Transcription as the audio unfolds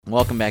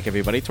Welcome back,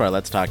 everybody, to our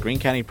Let's Talk Greene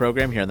County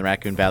program here on the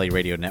Raccoon Valley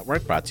Radio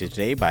Network, brought to you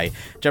today by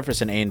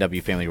Jefferson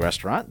A&W Family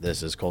Restaurant.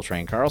 This is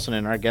Coltrane Carlson,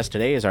 and our guest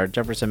today is our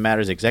Jefferson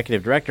Matters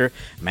Executive Director,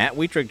 Matt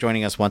Wetrich,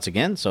 joining us once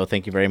again. So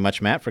thank you very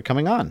much, Matt, for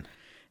coming on.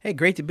 Hey,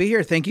 great to be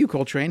here. Thank you,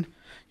 Coltrane.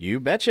 You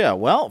betcha.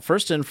 Well,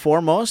 first and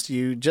foremost,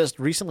 you just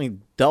recently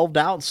delved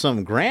out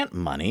some grant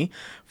money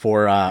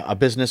for a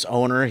business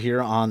owner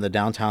here on the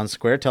downtown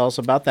square. Tell us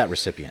about that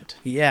recipient.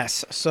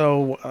 Yes.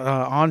 So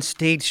on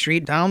State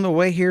Street, down the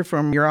way here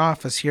from your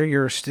office here,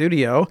 your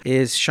studio,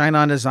 is Shine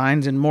On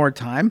Designs in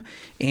Moortime.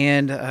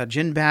 And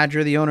Jen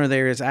Badger, the owner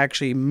there, is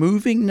actually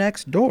moving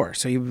next door.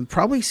 So you've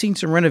probably seen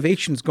some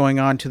renovations going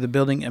on to the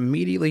building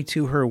immediately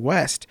to her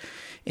west.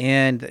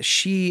 And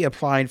she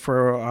applied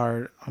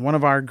for one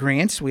of our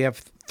grants. We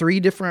have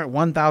 3 different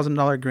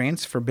 $1,000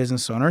 grants for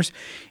business owners,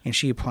 and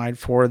she applied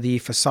for the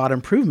facade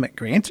improvement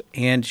grant.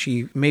 And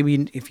she,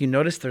 maybe if you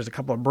notice, there's a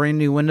couple of brand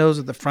new windows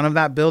at the front of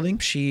that building.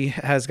 She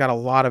has got a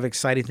lot of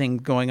exciting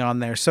things going on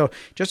there. So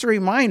just a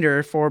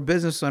reminder for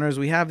business owners,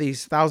 we have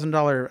these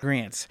 $1,000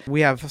 grants.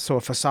 We have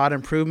a facade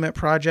improvement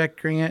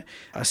project grant,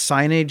 a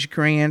signage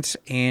grant,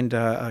 and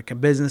a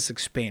business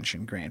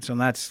expansion grant. So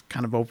that's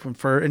kind of open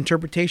for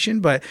interpretation,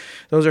 but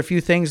those are a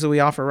few things that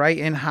we offer right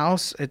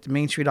in-house at the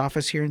Main Street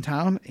office here in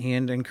town,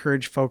 and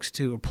encourage folks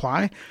to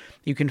apply.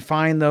 You can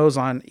find those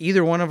on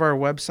either one of our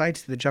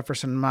websites, the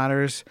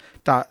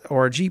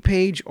jeffersonmatters.org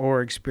page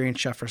or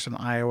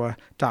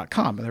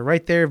experiencejeffersoniowa.com. They're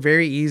right there,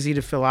 very easy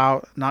to fill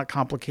out, not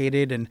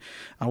complicated, and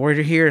we're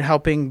here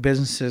helping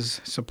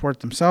businesses support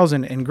themselves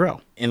and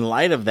grow. In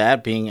light of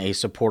that, being a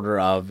supporter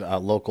of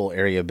local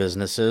area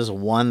businesses,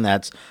 one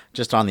that's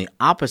just on the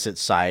opposite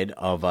side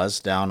of us,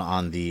 down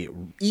on the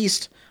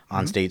east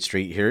on State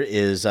Street here,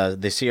 is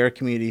the Sierra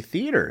Community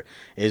Theater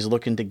is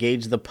looking to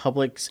gauge the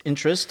public's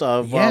interest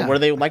of where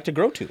they would like to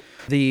grow to.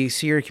 The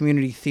Sierra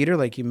Community Theater,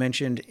 like you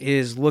mentioned,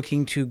 is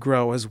looking to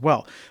grow as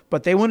well.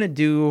 But they want to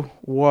do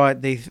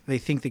what they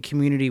think the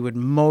community would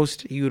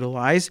most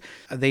utilize.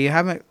 They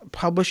haven't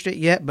published it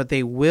yet, but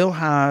they will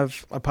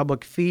have a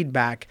public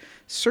feedback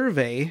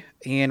survey.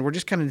 And we're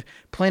just kind of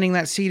planting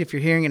that seed. If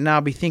you're hearing it now,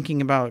 be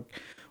thinking about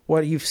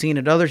what you've seen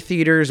at other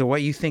theaters or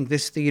what you think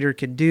this theater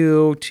could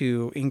do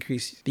to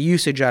increase the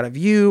usage out of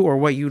you, or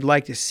what you'd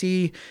like to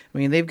see. I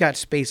mean, they've got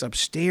space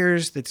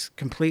upstairs that's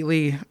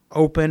completely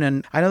open,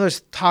 and I know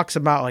there's talks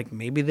about like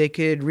maybe they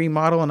could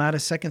remodel and add a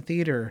second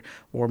theater,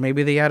 or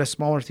maybe they add a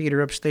smaller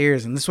theater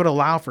upstairs, and this would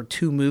allow for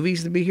 2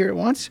 movies to be here at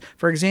once,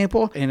 for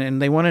example,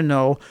 and they want to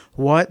know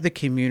what the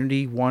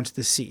community wants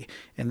to see,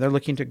 and they're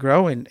looking to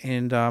grow, and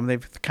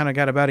they've kind of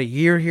got about a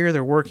year here.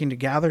 They're working to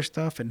gather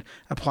stuff and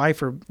apply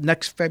for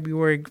next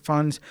February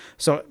funds.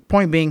 So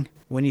point being,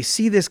 when you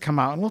see this come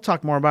out, and we'll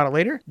talk more about it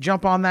later,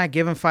 jump on that,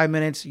 give them 5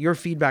 minutes. Your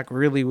feedback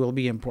really will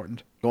be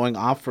important. Going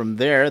off from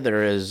there,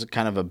 there is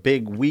kind of a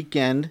big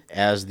weekend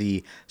as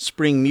the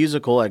spring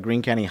musical at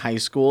Greene County High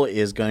School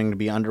is going to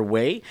be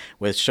underway,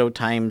 with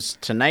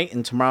showtimes tonight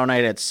and tomorrow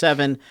night at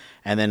 7,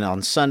 and then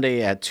on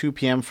Sunday at 2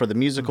 p.m. for the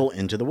musical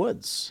Into the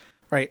Woods.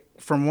 Right,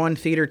 from one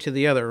theater to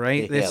the other,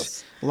 right? Yes.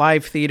 This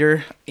live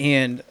theater,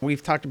 and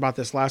we've talked about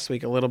this last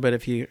week a little bit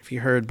if you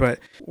heard, but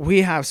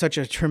we have such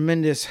a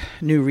tremendous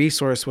new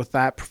resource with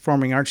that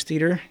performing arts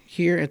theater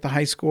here at the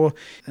high school,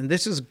 and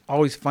this is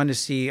always fun to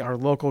see our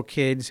local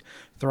kids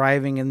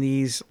thriving in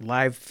these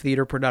live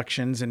theater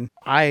productions, and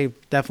I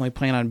definitely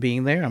plan on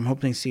being there. I'm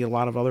hoping to see a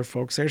lot of other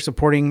folks there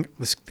supporting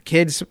the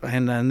kids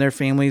and their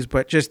families,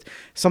 but just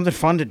something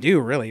fun to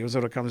do, really, is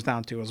what it comes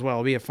down to as well.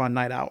 It'll be a fun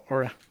night out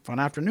or a fun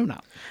afternoon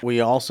out.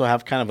 We also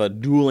have kind of a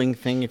dueling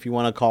thing, if you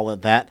want to call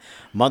it that.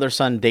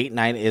 Mother-son date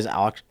night is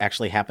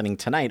actually happening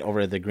tonight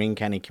over at the Greene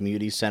County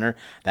Community Center.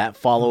 That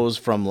follows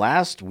from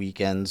last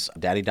weekend's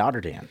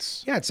Daddy-Daughter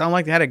Dance. Yeah, it sounded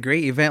like they had a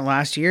great event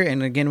last year,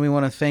 and again, we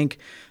want to thank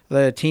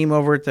the team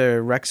over at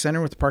the rec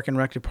center with the Park and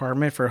Rec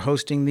Department for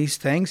hosting these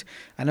things.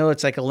 I know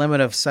it's like a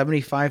limit of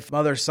 75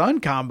 mother-son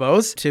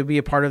combos to be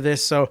a part of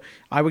this, so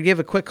I would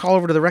give a quick call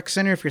over to the rec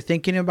center if you're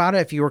thinking about it.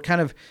 If you were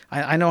kind of,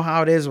 I know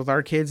how it is with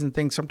our kids and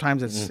things.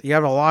 Sometimes it's you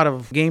have a lot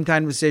of game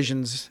time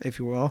decisions, if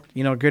you will.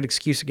 You know, a good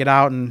excuse to get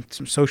out and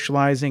some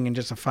socializing and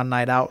just a fun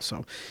night out.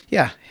 So,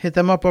 yeah, hit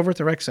them up over at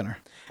the rec center.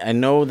 I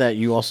know that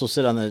you also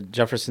sit on the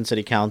Jefferson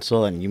City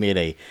Council, and you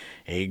made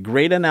a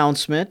great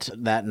announcement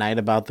that night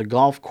about the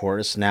golf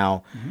course.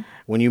 Now,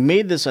 when you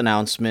made this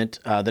announcement,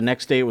 the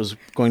next day it was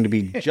going to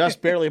be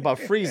just barely above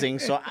freezing.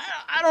 So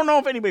I don't know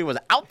if anybody was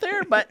out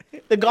there, but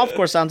the golf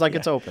course sounds like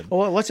it's open.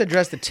 Well, let's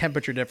address the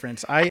temperature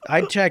difference.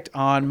 I checked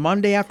on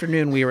Monday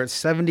afternoon, we were at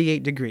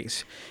 78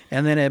 degrees.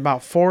 And then at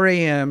about 4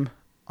 a.m.,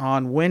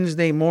 on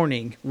Wednesday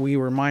morning, we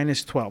were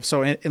minus 12.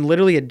 So in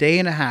literally a day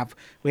and a half,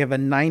 we have a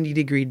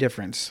 90-degree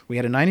difference. We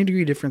had a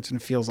 90-degree difference,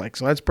 and it feels like.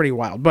 So that's pretty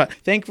wild. But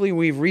thankfully,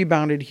 we've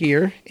rebounded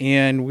here,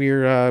 and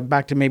we're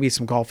back to maybe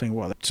some golfing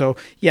weather. So,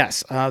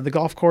 yes, the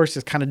golf course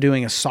is kind of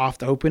doing a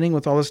soft opening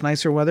with all this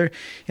nicer weather.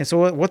 And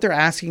so what they're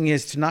asking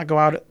is to not go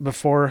out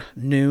before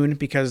noon,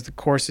 because the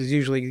course is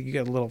usually, you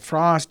get a little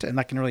frost, and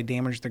that can really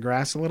damage the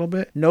grass a little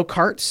bit. No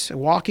carts,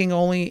 walking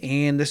only,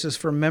 and this is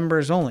for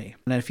members only.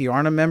 And if you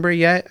aren't a member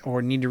yet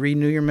or need need to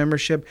renew your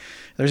membership,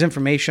 there's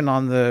information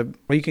on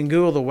you can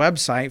Google the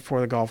website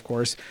for the golf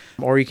course,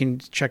 or you can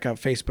check out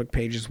Facebook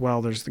page as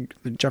well. There's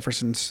the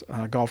Jefferson's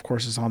golf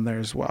courses on there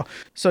as well.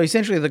 So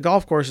essentially the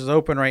golf course is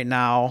open right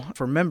now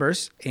for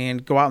members,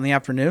 and go out in the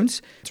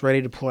afternoons. It's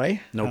ready to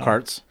play. No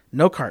carts.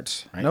 No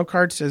carts. Right. No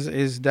carts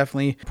is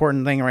definitely an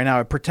important thing right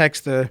now. It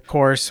protects the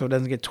course so it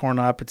doesn't get torn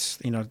up. It's,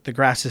 the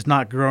grass is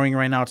not growing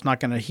right now. It's not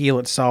going to heal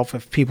itself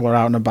if people are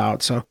out and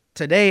about. So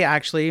today,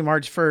 actually,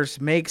 March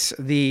 1st, makes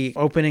the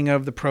opening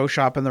of the pro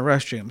shop and the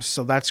restrooms.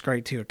 So that's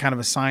great, too. Kind of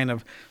a sign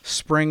of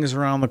spring's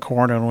around the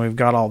corner, and we've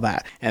got all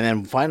that. And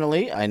then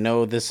finally, I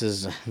know this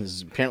is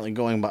apparently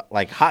going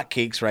like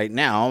hotcakes right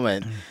now,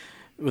 but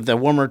with the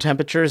warmer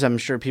temperatures, I'm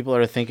sure people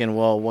are thinking,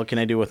 well, what can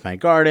I do with my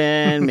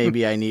garden?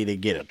 Maybe I need to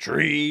get a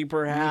tree,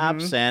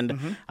 perhaps.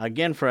 And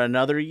again, for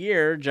another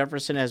year,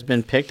 Jefferson has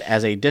been picked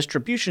as a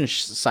distribution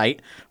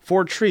site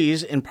for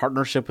trees in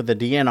partnership with the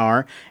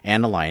DNR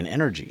and Alliant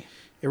Energy.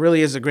 It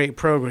really is a great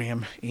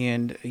program,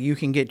 and you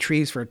can get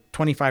trees for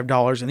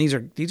 $25. And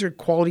these are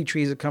quality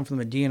trees that come from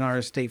the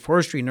DNR State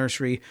Forestry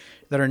Nursery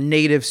that are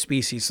native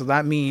species. So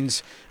that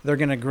means they're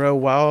going to grow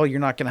well. You're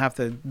not going to have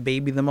to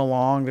baby them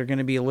along. They're going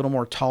to be a little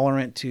more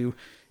tolerant to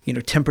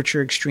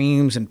temperature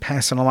extremes and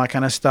pests and all that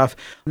kind of stuff.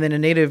 And then a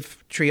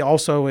native tree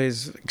also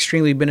is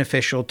extremely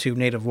beneficial to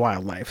native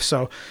wildlife.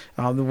 So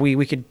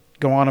we could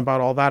go on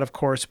about all that, of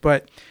course,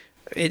 but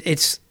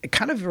it's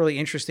kind of really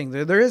interesting.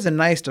 There is a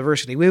nice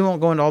diversity. We won't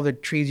go into all the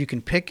trees you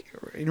can pick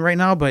right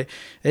now, but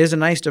there is a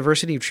nice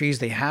diversity of trees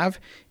they have.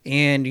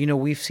 And,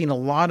 we've seen a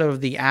lot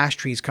of the ash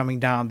trees coming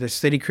down. The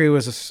city crew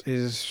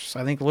is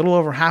I think, a little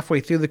over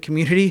halfway through the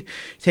community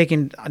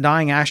taking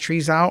dying ash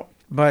trees out.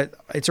 But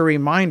it's a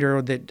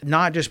reminder that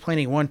not just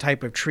planting one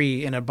type of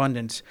tree in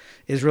abundance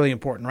is really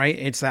important, right?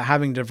 It's that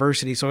having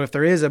diversity. So if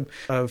there is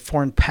a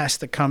foreign pest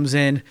that comes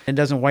in and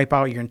doesn't wipe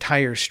out your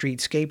entire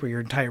streetscape or your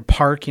entire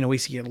park, we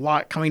see a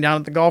lot coming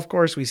down at the golf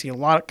course. We see a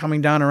lot coming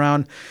down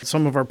around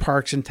some of our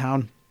parks in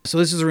town. So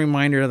this is a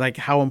reminder like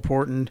how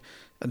important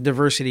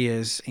diversity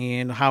is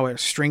and how it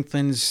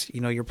strengthens,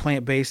 your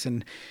plant base.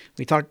 And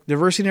we talk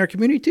diversity in our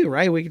community too,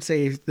 right? We could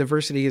say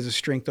diversity is a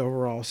strength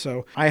overall.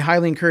 So I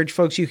highly encourage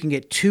folks, you can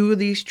get 2 of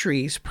these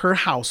trees per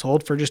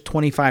household for just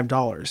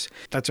 $25.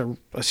 That's a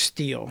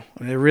steal.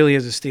 It really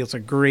is a steal. It's a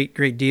great,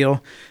 great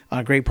deal.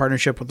 Great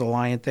partnership with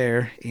Alliant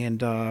there.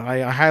 And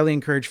I highly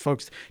encourage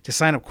folks to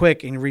sign up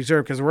quick and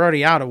reserve because we're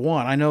already out of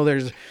one. I know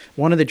there's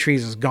one of the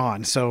trees is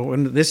gone. So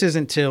this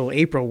isn't till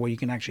April where you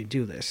can actually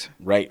do this.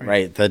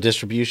 Right. The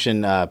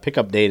distribution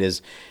pickup date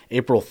is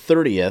April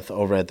 30th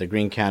over at the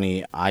Greene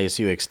County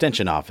ISU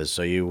Extension Office.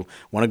 So you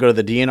want to go to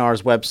the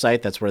DNR's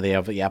website. That's where they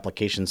have the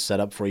application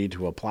set up for you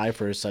to apply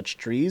for such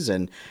trees.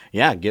 And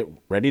get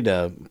ready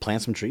to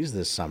plant some trees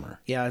this summer.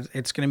 Yeah,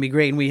 it's going to be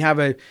great. And we have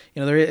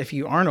if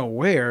you aren't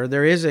aware,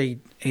 there is a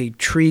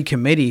tree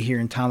committee here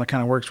in town that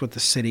kind of works with the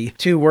city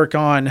to work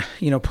on,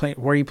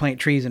 where you plant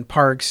trees in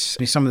parks,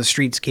 some of the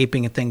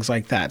streetscaping and things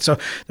like that. So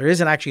there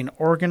isn't actually an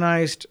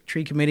organized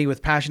tree committee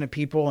with passionate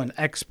people and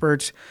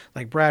experts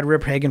like Brad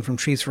Riphagen from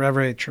Trees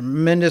Forever, a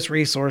tremendous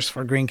resource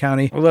for Greene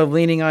County. We love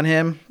leaning on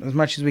him as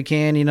much as we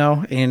can,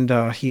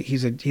 and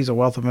he's a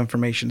wealth of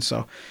information.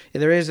 So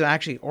there is an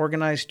actually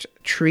organized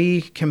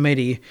tree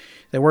committee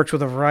that works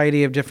with a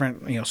variety of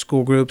different,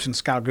 school groups and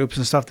scout groups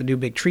and stuff to do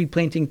big tree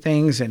planting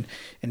things, and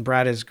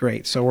Brad is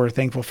great. So we're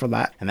thankful for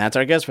that. And that's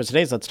our guest for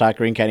today's Let's Talk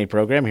Greene County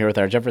program here with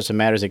our Jefferson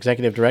Matters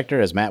Executive Director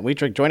is Matt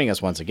Wetrich joining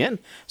us once again.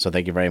 So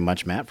thank you very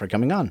much, Matt, for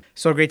coming on.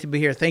 So great to be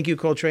here. Thank you,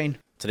 Coltrane.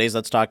 Today's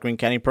Let's Talk Greene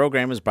County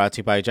program is brought to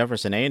you by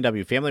Jefferson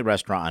A&W Family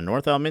Restaurant on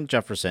North Elm in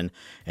Jefferson.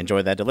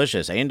 Enjoy that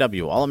delicious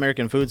A&W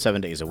All-American food 7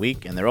 days a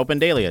week, and they're open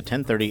daily at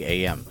 10:30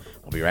 a.m.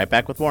 We'll be right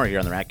back with more here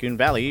on the Raccoon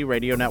Valley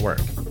Radio Network.